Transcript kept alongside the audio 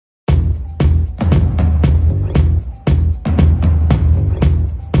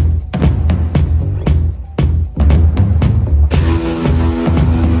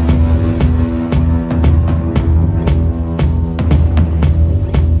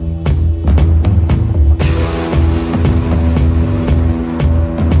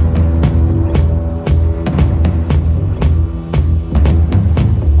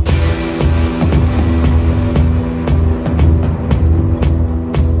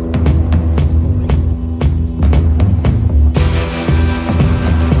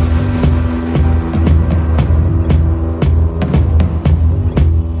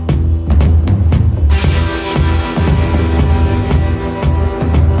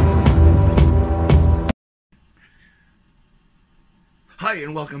Hi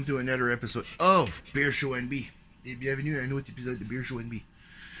and welcome to another episode of Beer Show NB. Et bienvenue à un autre épisode de Beer Show NB.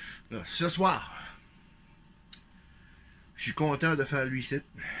 Là, ce soir, je suis content de faire lui site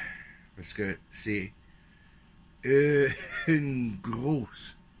parce que c'est une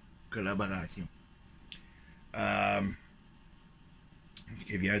grosse collaboration. Qui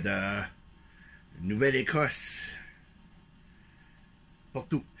vient de Nouvelle-Écosse.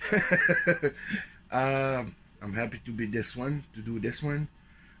 Partout. I'm happy to do this one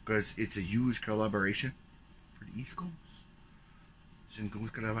because it's a huge collaboration for the East Coast. C'est une grosse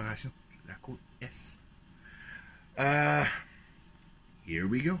collaboration. La côte Est. Here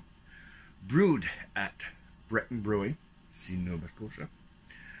we go. Brewed at Breton Brewing, in Nova Scotia,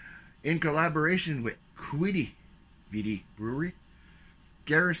 in collaboration with Quidi VD Brewery,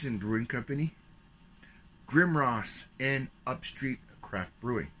 Garrison Brewing Company, Grimross, and Upstreet Craft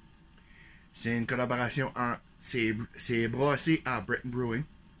Brewing. C'est une collaboration c'est brassé à Breton Brewing,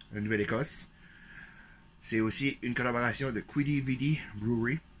 en Nouvelle-Écosse. C'est aussi une collaboration de Quidi VD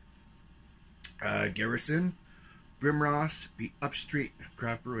Brewery, Garrison, Grimross, puis Upstreet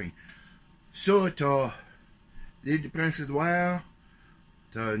Craft Brewing. So, t'as l'île du Prince-Édouard,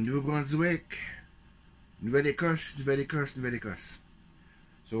 t'as Nouveau-Brunswick, Nouvelle-Écosse.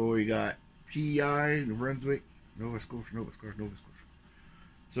 So, you got PEI, New Brunswick, Nova Scotia.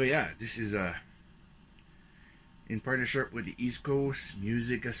 So, yeah, this is in partnership with the East Coast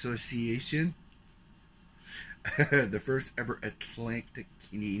Music Association. The first ever Atlantic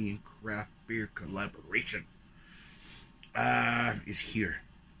Canadian craft beer collaboration is here.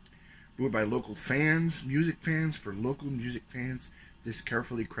 Brewed by local fans, music fans, for local music fans, this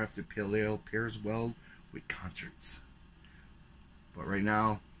carefully crafted pale ale pairs well with concerts. But right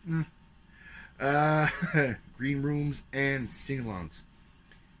now, green rooms and sing-alongs.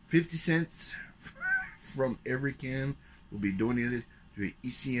 50 cents from every can will be donated to the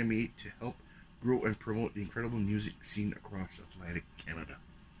ECMA to help grow and promote the incredible music scene across Atlantic Canada.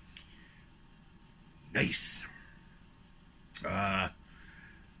 Nice.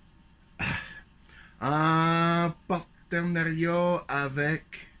 En partenariat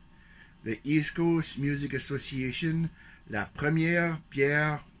avec le East Coast Music Association, la première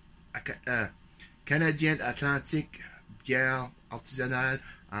bière canadienne atlantique, bière artisanale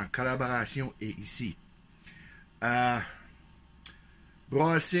en collaboration est ici.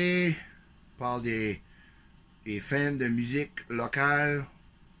 Brassé par des fans de musique locale,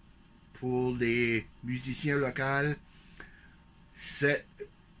 pour des musiciens locaux. Cette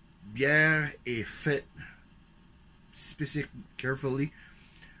bière est faite carefully.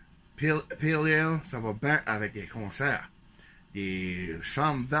 Pale ale, ça va bien avec des concerts, des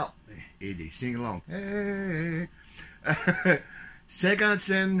chambres vertes et des sing-alongs. Hey! 50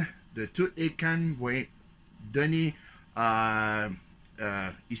 cents de toutes les cannes vont être données à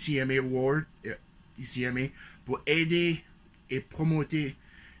ECMA Award, ECMA, pour aider et promouvoir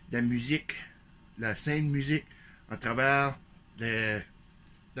la musique, la scène musique à travers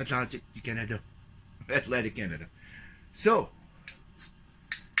l'Atlantique du Canada. Atlantic Canada. So,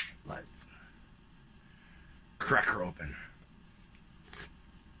 let's crack her open.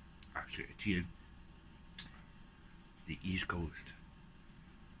 Actually, it's here. The East Coast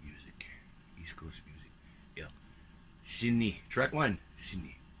music. East Coast music. Yeah. Sydney. Track 1.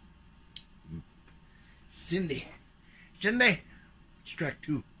 Sydney. It's track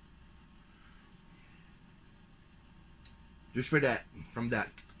 2. Just for that. From that.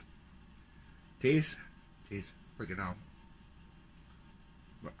 Taste freaking awful.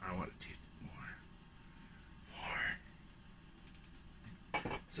 But I want to taste it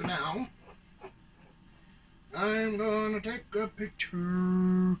more. So now, I'm gonna take a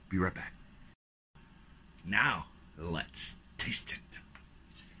picture. Be right back. Now, let's taste it.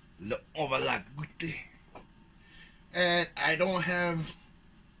 On va la goûter. And I don't have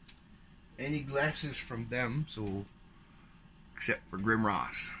any glasses from them, so except for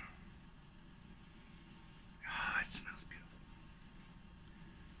Grimross. Ah, it smells beautiful.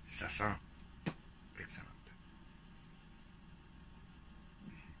 Ça sent excellent.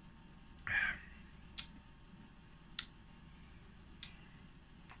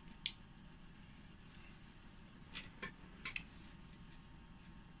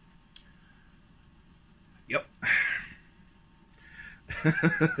 Yep.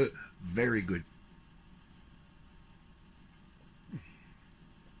 Very good.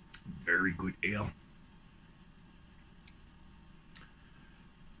 Very good ale.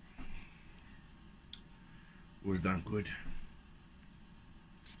 Was done good.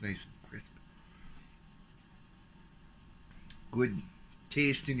 It's nice and crisp. Good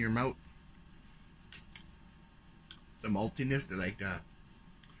taste in your mouth. The maltiness, I like that.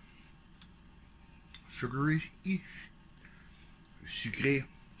 sugary-ish. Sucré,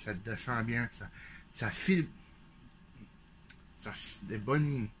 ça descend bien, ça file, ça des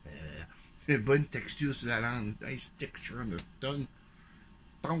bonnes textures sur la langue, nice texture on the tongue.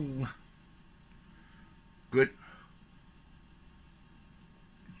 Tongue. Good.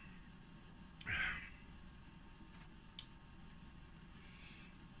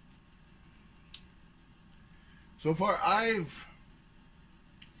 So far, I've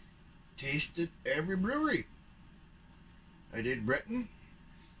tasted every brewery. I did Breton.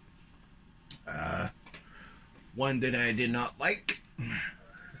 One that I did not like.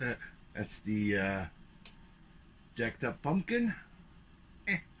 That's the Jacked Up Pumpkin.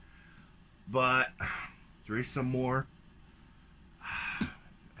 But there is some more. I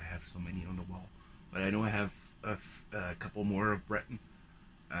have so many on the wall. But I know I have a couple more of Breton.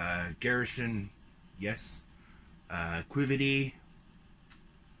 Garrison, yes. Quivity.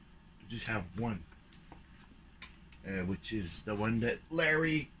 Just have one. Which is the one that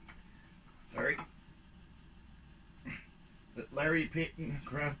Larry Payton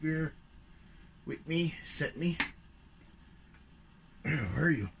Craft Beer with me sent me. Where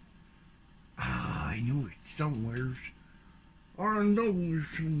are you? I knew it somewhere. I know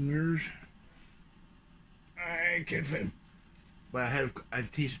it's somewhere. I can't find him. But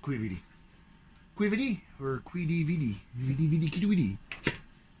I've tasted Quivity. Quivity or Quiddy Viddy? Viddy Viddy Kidwiddy.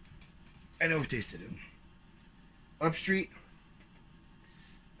 I know I've tasted it. Upstreet.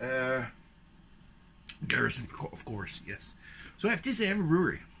 Garrison, of course, yes. So I've tasted every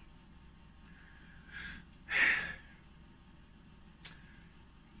brewery.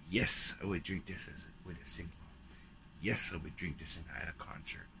 Yes, I would drink this with a single. Yes, I would drink this at a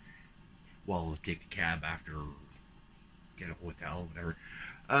concert. Well, we'll take a cab after, get a hotel, whatever.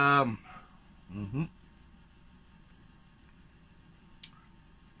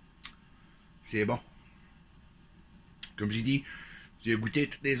 C'est bon. Comme j'ai dit, j'ai goûté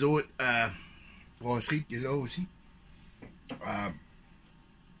toutes les autres brasseries qu'il y a là aussi. Je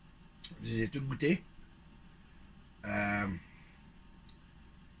les ai toutes goûtées.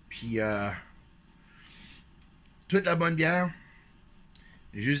 Puis, toute la bonne bière.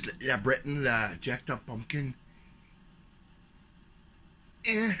 Juste la Breton, la Jacked Up Pumpkin.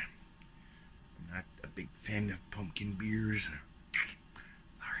 I'm not a big fan of pumpkin beers.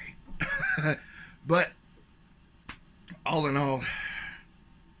 Alright. But, all in all,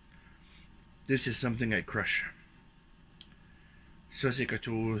 this is something I'd crush. Ça, c'est quelque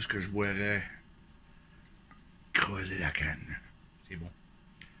chose que je boirais creuser la canne. C'est bon.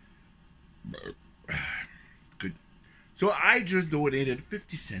 Good. So I just donated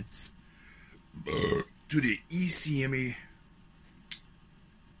 50 cents to the ECMA.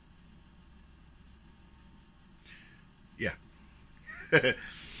 Yeah.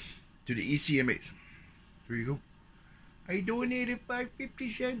 To the ECMAs. There you go. I donated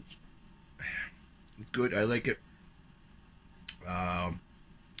 50 cents. It's good. I like it. I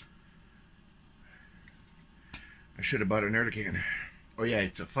should have bought another can. Oh yeah,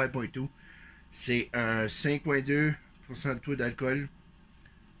 it's a 5.2. C'est un 5.2% de taux d'alcool.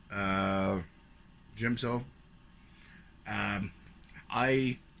 J'aime ça.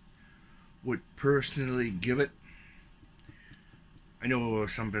 I would personally give it. I know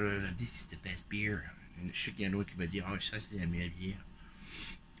some people are like, this is the best beer. And je sais qu'il y en a d'autres qui vont dire, ça c'est la meilleure bière.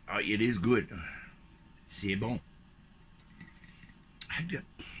 It is good. C'est bon. I'd get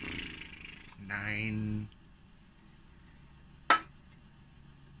 9.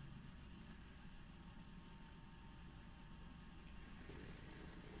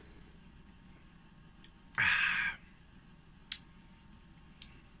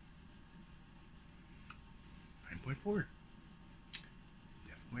 .4.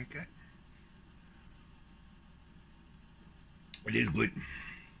 Definitely good. It is good.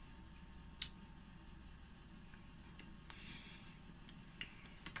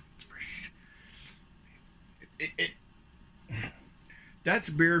 It's fresh. That's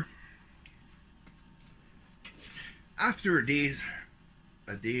beer. After a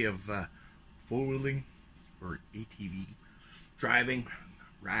day of four-wheeling or ATV, driving,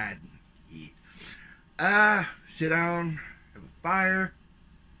 riding, eat. Sit down, have a fire,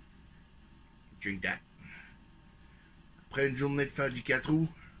 drink that. Après une journée de faire du 4 roues,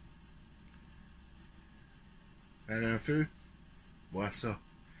 faire un feu, boire ça.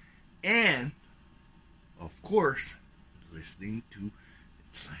 And, of course, listening to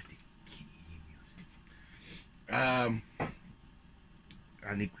Atlantic Kitty music.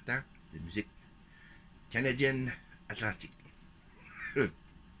 En écoutant de la musique canadienne atlantique.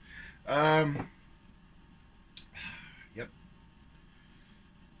 Yep.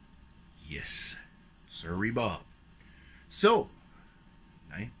 Yes. Sorry, Bob. So,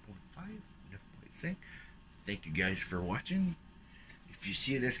 9.5, 9.5. Thank you guys for watching. If you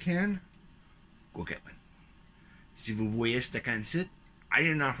see this can, go get one. Si vous voyez cette canne-ci,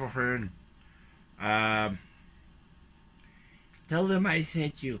 allez en chercher une. Tell them I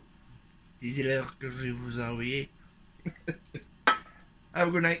sent you. Dis-leur que je vais vous envoyer. Have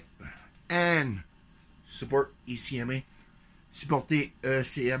a good night. And support ECMA. Supportez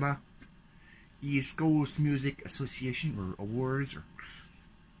ECMA. East Coast Music Association or Awards.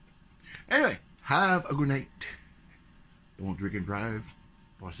 Anyway, have a good night. Don't drink and drive.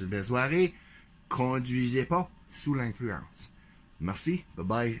 Passez une belle soirée. Conduisez pas sous l'influence. Merci. Bye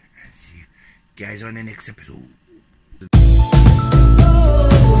bye. And see you guys on the next episode.